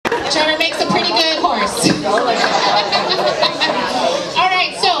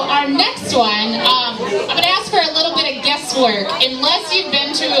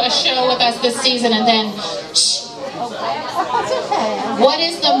broadcast this season, and then shh. What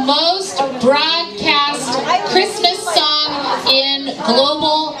is the most broadcast Christmas song in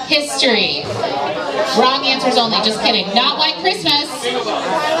global history? Wrong answers only, just kidding. Not White Christmas.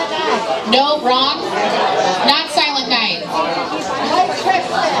 No, wrong. Not Silent Night.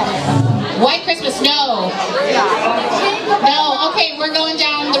 White Christmas, no. No, okay, we're going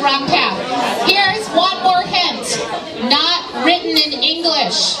down the wrong path. Here's one more hint. Not written in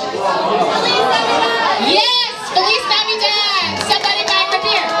English. Yes, Feliz Navidad. Somebody back up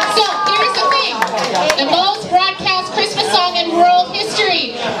here. So, here's the thing. The most broadcast Christmas song in world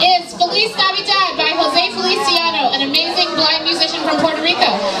history is Feliz Navidad by Jose Feliciano, an amazing blind musician from Puerto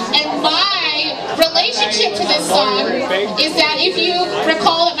Rico. And my relationship to this song is that if you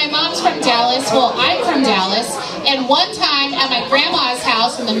recall that my mom's from Dallas, well, I'm from Dallas, and one time at my grandma's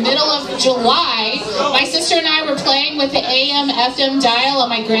house in the middle of July, my sister and I were playing with the AM/FM dial on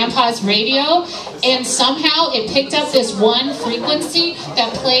my grandpa's radio, and somehow it picked up this one frequency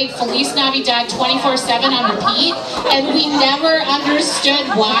that played Feliz Navidad 24/7 on repeat, and we never understood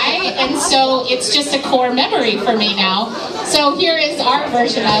why, and so it's just a core memory for me now. So here is our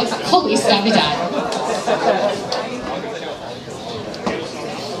version of Feliz Navidad.